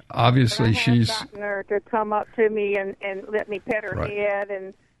skittish. Obviously, she's gotten her to come up to me and let me pet her head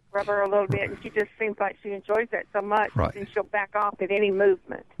and rub her a little bit, and she just seems like she enjoys that so much, and she'll back off at any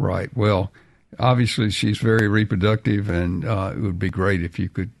movement. Right. Well, obviously, she's very reproductive, and it would be great if you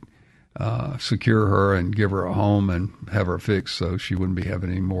could secure her and give her a home and have her fixed so she wouldn't be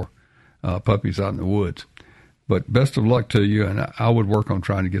having any more puppies out in the woods. But best of luck to you, and I would work on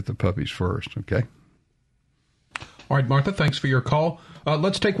trying to get the puppies first, okay? All right, Martha, thanks for your call.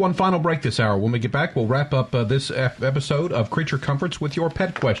 Let's take one final break this hour. When we get back, we'll wrap up this episode of Creature Comforts with your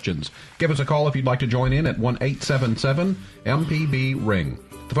pet questions. Give us a call if you'd like to join in at 1-877-MPB-RING.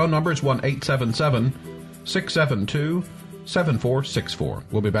 The phone number is 1-877-672-7464.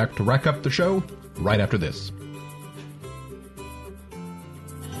 We'll be back to wrap up the show right after this.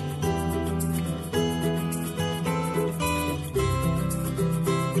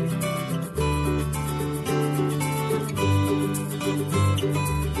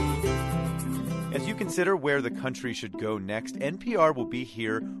 Consider where the country should go next. NPR will be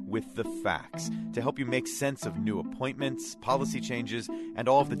here with the facts to help you make sense of new appointments, policy changes, and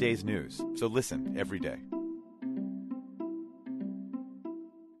all of the day's news. So listen every day.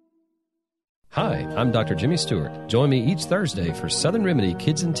 Hi, I'm Dr. Jimmy Stewart. Join me each Thursday for Southern Remedy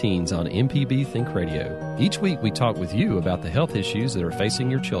Kids and Teens on MPB Think Radio. Each week we talk with you about the health issues that are facing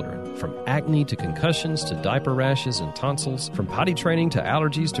your children, from acne to concussions to diaper rashes and tonsils, from potty training to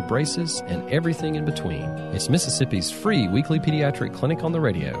allergies to braces, and everything in between. It's Mississippi's free weekly pediatric clinic on the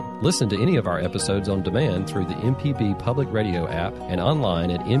radio. Listen to any of our episodes on demand through the MPB Public Radio app and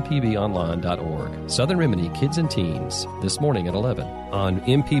online at mpbonline.org. Southern Remedy Kids and Teens, this morning at 11 on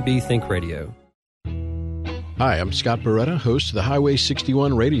MPB Think Radio. Hi, I'm Scott Beretta, host of the Highway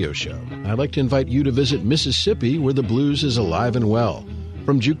 61 radio show. I'd like to invite you to visit Mississippi, where the blues is alive and well.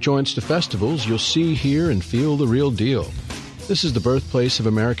 From juke joints to festivals, you'll see, hear, and feel the real deal. This is the birthplace of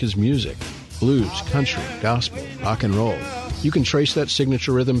America's music. Blues, country, gospel, rock and roll. You can trace that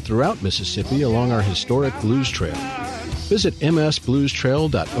signature rhythm throughout Mississippi along our historic blues trail. Visit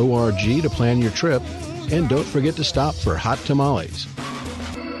msbluestrail.org to plan your trip, and don't forget to stop for hot tamales.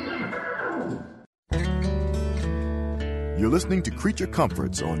 You're listening to Creature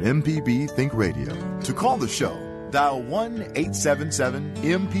Comforts on MPB Think Radio. To call the show, dial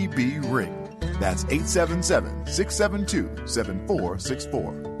 1-877-MPB-RING. That's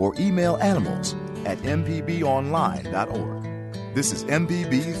 877-672-7464. Or email animals@mpbonline.org. This is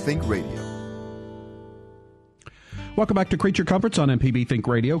MPB Think Radio. Welcome back to Creature Comforts on MPB Think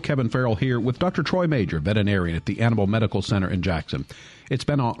Radio. Kevin Farrell here with Dr. Troy Major, veterinarian at the Animal Medical Center in Jackson. It's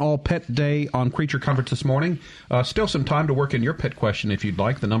been an all-pet day on Creature Comforts this morning. Still some time to work in your pet question if you'd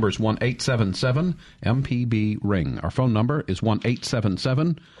like. The number is 1-877-MPB-RING. Our phone number is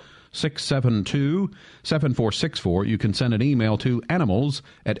 1-877 672-7464. You can send an email to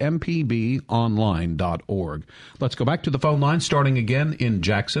animals@mpbonline.org. Let's go back to the phone line, starting again in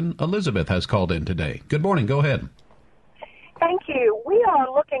Jackson. Elizabeth has called in today. Good morning. Go ahead. Thank you. We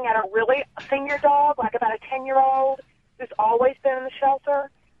are looking at a really senior dog, like about a 10-year-old, who's always been in the shelter.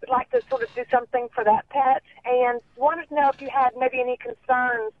 We'd like to sort of do something for that pet, and wanted to know if you had maybe any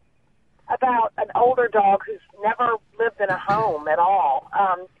concerns about an older dog who's never lived in a home at all.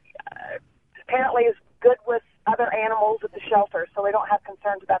 Apparently is good with other animals at the shelter, so we don't have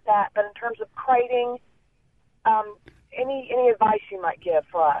concerns about that. But in terms of crating, any advice you might give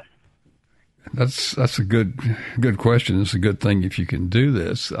for us? That's a good question. It's a good thing if you can do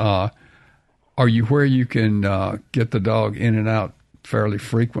this. Are you where you can get the dog in and out fairly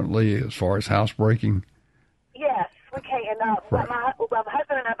frequently as far as housebreaking? Yes, we can. Right. My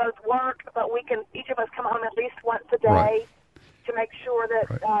husband and I both work, but each of us come home at least once a day Right. to make sure that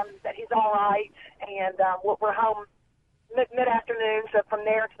that he's all right. And we're home mid-afternoon, so from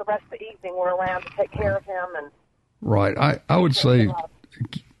there to the rest of the evening, we're around to take care of him. And Right. I would say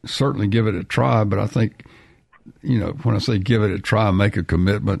certainly give it a try, but I think, when I say give it a try, make a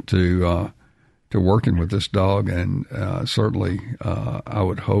commitment to working with this dog, and certainly I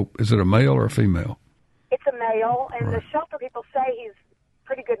would hope. Is it a male or a female? It's a male, and the shelter people say he's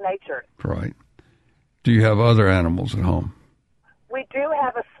pretty good-natured. Right. Do you have other animals at home? We do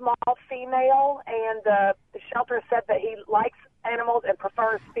have a small female, and the shelter said that he likes animals and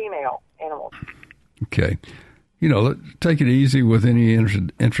prefers female animals. Okay. Take it easy with any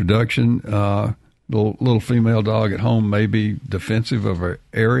introduction. Little female dog at home may be defensive of an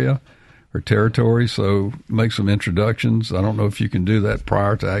area or territory, so make some introductions. I don't know if you can do that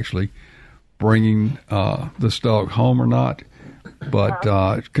prior to actually bringing this dog home or not, but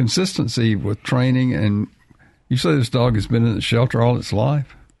consistency with training. And you say this dog has been in the shelter all its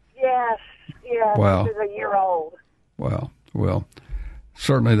life? Yes. Wow. He's a year old. Wow. Well,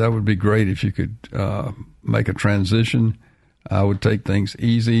 certainly that would be great if you could make a transition. I would take things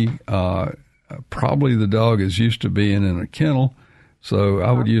easy. Probably the dog is used to being in a kennel, so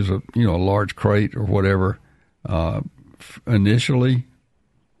I would use a large crate or whatever initially,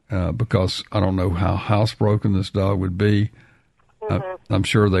 because I don't know how housebroken this dog would be. I'm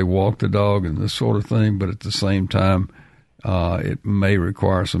sure they walk the dog and this sort of thing, but at the same time, it may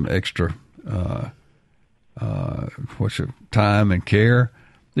require some extra time and care.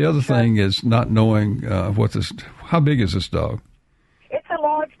 The other thing is not knowing how big is this dog? It's a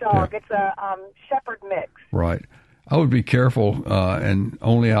large dog. Yeah. It's a shepherd mix. Right. I would be careful and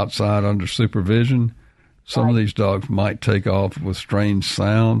only outside under supervision. Some of these dogs might take off with strange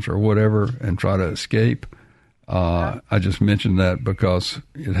sounds or whatever and try to escape. I just mentioned that because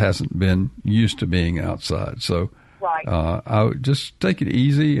it hasn't been used to being outside. So I would just take it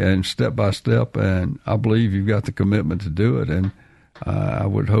easy and step by step, and I believe you've got the commitment to do it. And I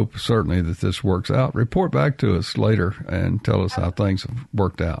would hope certainly that this works out. Report back to us later and tell us how things have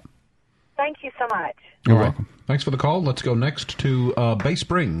worked out. Thank you so much. You're welcome. Thanks for the call. Let's go next to Bay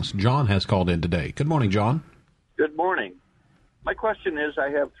Springs. John has called in today. Good morning, John. Good morning. My question is, I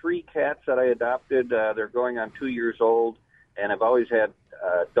have 3 cats that I adopted. They're going on 2 years old, and I've always had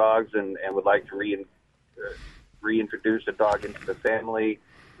dogs and would like to reintroduce a dog into the family.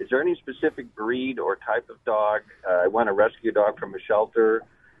 Is there any specific breed or type of dog? I want to rescue a dog from a shelter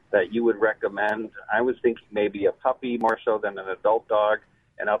that you would recommend. I was thinking maybe a puppy more so than an adult dog,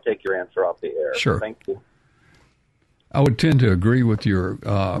 and I'll take your answer off the air. Sure. Thank you. I would tend to agree with your,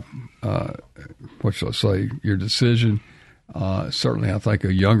 your decision. Certainly, I think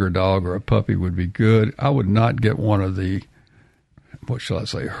a younger dog or a puppy would be good. I would not get one of the,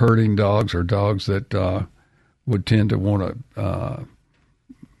 herding dogs or dogs that would tend to want to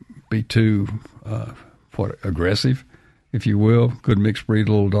be too, aggressive, if you will. Good mixed breed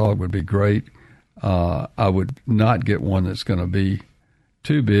little dog would be great. I would not get one that's going to be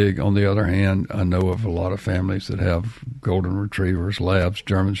too big. On the other hand, I know of a lot of families that have golden retrievers, labs,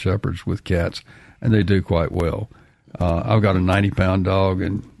 German shepherds with cats, and they do quite well. I've got a 90-pound dog,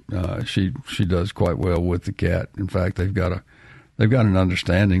 and she does quite well with the cat. In fact, they've got an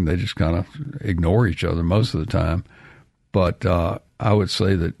understanding. They just kind of ignore each other most of the time. But I would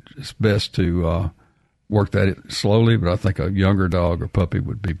say that it's best to work that slowly. But I think a younger dog or puppy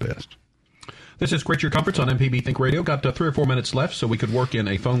would be best. This is Creature Comforts on MPB Think Radio. Got 3 or 4 minutes left, so we could work in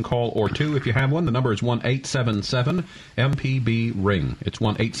a phone call or two if you have one. The number is 1-877-MPB-RING. It's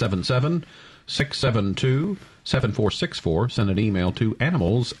 672-7464. Send an email to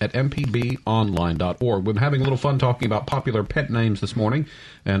animals@mpbonline.org. We've been having a little fun talking about popular pet names this morning,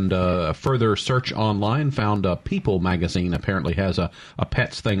 and a further search online found People magazine apparently has a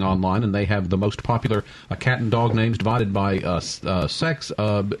pets thing online, and they have the most popular cat and dog names divided by sex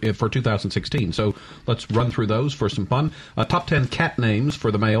for 2016. So let's run through those for some fun. Top 10 cat names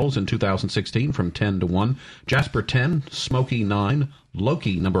for the males in 2016 from 10 to 1. Jasper 10, Smokey 9,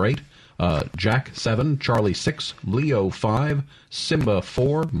 Loki number 8, Jack 7, Charlie 6, Leo 5, Simba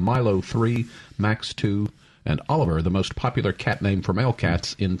 4, Milo 3, Max 2, and Oliver, the most popular cat name for male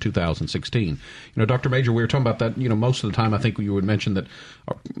cats in 2016. Dr. Major, we were talking about that, most of the time I think you would mention that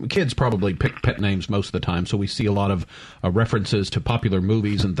kids probably pick pet names most of the time, so we see a lot of references to popular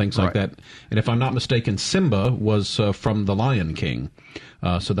movies and things like that. And if I'm not mistaken, Simba was from The Lion King.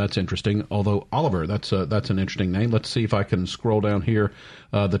 So that's interesting. Although Oliver, that's an interesting name. Let's see if I can scroll down here.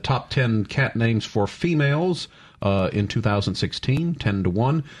 The top 10 cat names for females in 2016, 10 to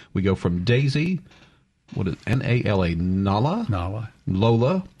 1. We go from Daisy, what is Nala? Nala.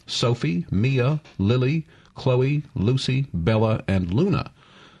 Lola, Sophie, Mia, Lily, Chloe, Lucy, Bella, and Luna.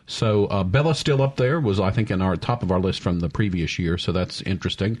 So Bella's still up there, was I think in our top of our list from the previous year, so that's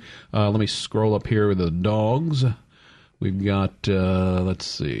interesting. Let me scroll up here with the dogs. We've got, let's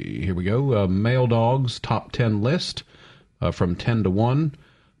see, here we go, male dogs, top 10 list from 10 to 1.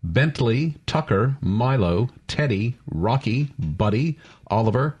 Bentley, Tucker, Milo, Teddy, Rocky, Buddy,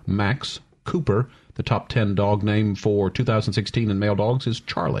 Oliver, Max, Cooper. The top 10 dog name for 2016 in male dogs is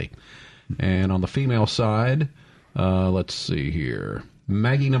Charlie. And on the female side, let's see here.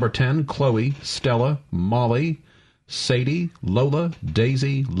 Maggie number 10, Chloe, Stella, Molly, Sadie, Lola,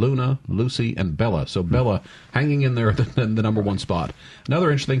 Daisy, Luna, Lucy, and Bella. So Bella hanging in there at the number 1 spot.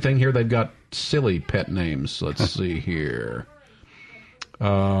 Another interesting thing here, they've got silly pet names. Let's see here.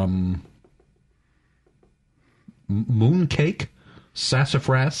 Mooncake,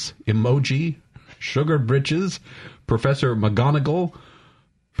 Sassafras, Emoji, Sugar Britches, Professor McGonagall,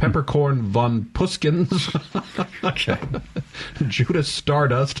 Peppercorn von Puskins, okay. Judas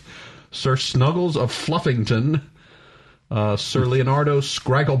Stardust, Sir Snuggles of Fluffington, Sir Leonardo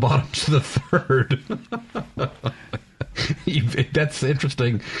Scragglebottoms III. That's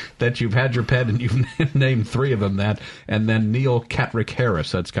interesting that you've had your pet and you've named 3 of them that, and then Neil Catrick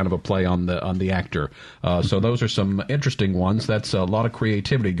Harris. That's kind of a play on the actor. So those are some interesting ones. That's a lot of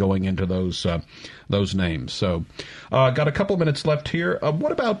creativity going into those names. So got a couple minutes left here.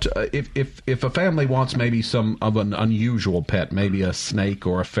 What about if a family wants maybe some of an unusual pet, maybe a snake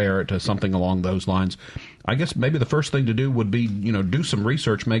or a ferret or something along those lines? I guess maybe the first thing to do would be, do some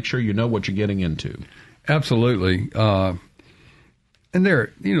research, make sure you know what you're getting into. Absolutely. And there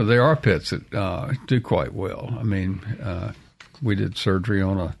are pets that do quite well. I mean, we did surgery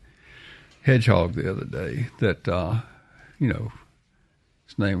on a hedgehog the other day that,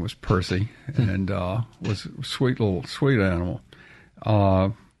 his name was Percy and was a sweet animal.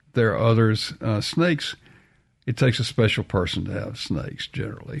 There are others, snakes. It takes a special person to have snakes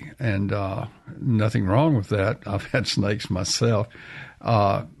generally, and nothing wrong with that. I've had snakes myself.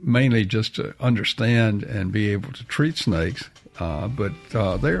 Mainly just to understand and be able to treat snakes. But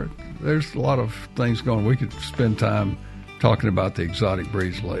there's a lot of things going on. We could spend time talking about the exotic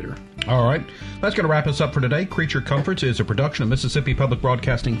breeds later. All right. That's going to wrap us up for today. Creature Comforts is a production of Mississippi Public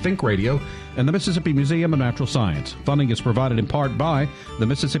Broadcasting Think Radio and the Mississippi Museum of Natural Science. Funding is provided in part by the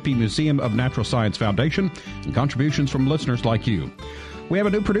Mississippi Museum of Natural Science Foundation and contributions from listeners like you. We have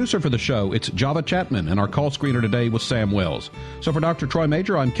a new producer for the show. It's Java Chapman, and our call screener today was Sam Wells. So for Dr. Troy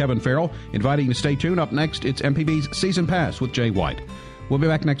Major, I'm Kevin Farrell, inviting you to stay tuned. Up next, it's MPB's Season Pass with Jay White. We'll be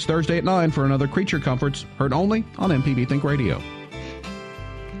back next Thursday at 9 for another Creature Comforts, heard only on MPB Think Radio.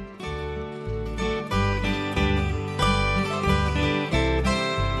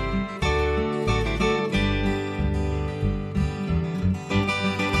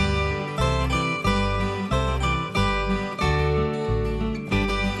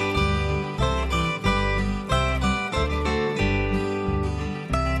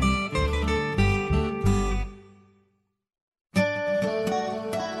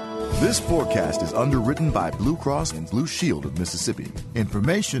 This forecast is underwritten by Blue Cross and Blue Shield of Mississippi.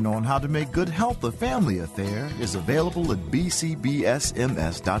 Information on how to make good health a family affair is available at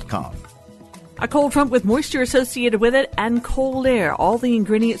bcbsms.com. A cold front with moisture associated with it and cold air. All the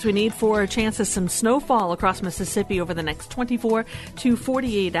ingredients we need for a chance of some snowfall across Mississippi over the next 24 to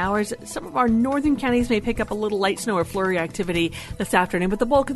 48 hours. Some of our northern counties may pick up a little light snow or flurry activity this afternoon, but the bulk of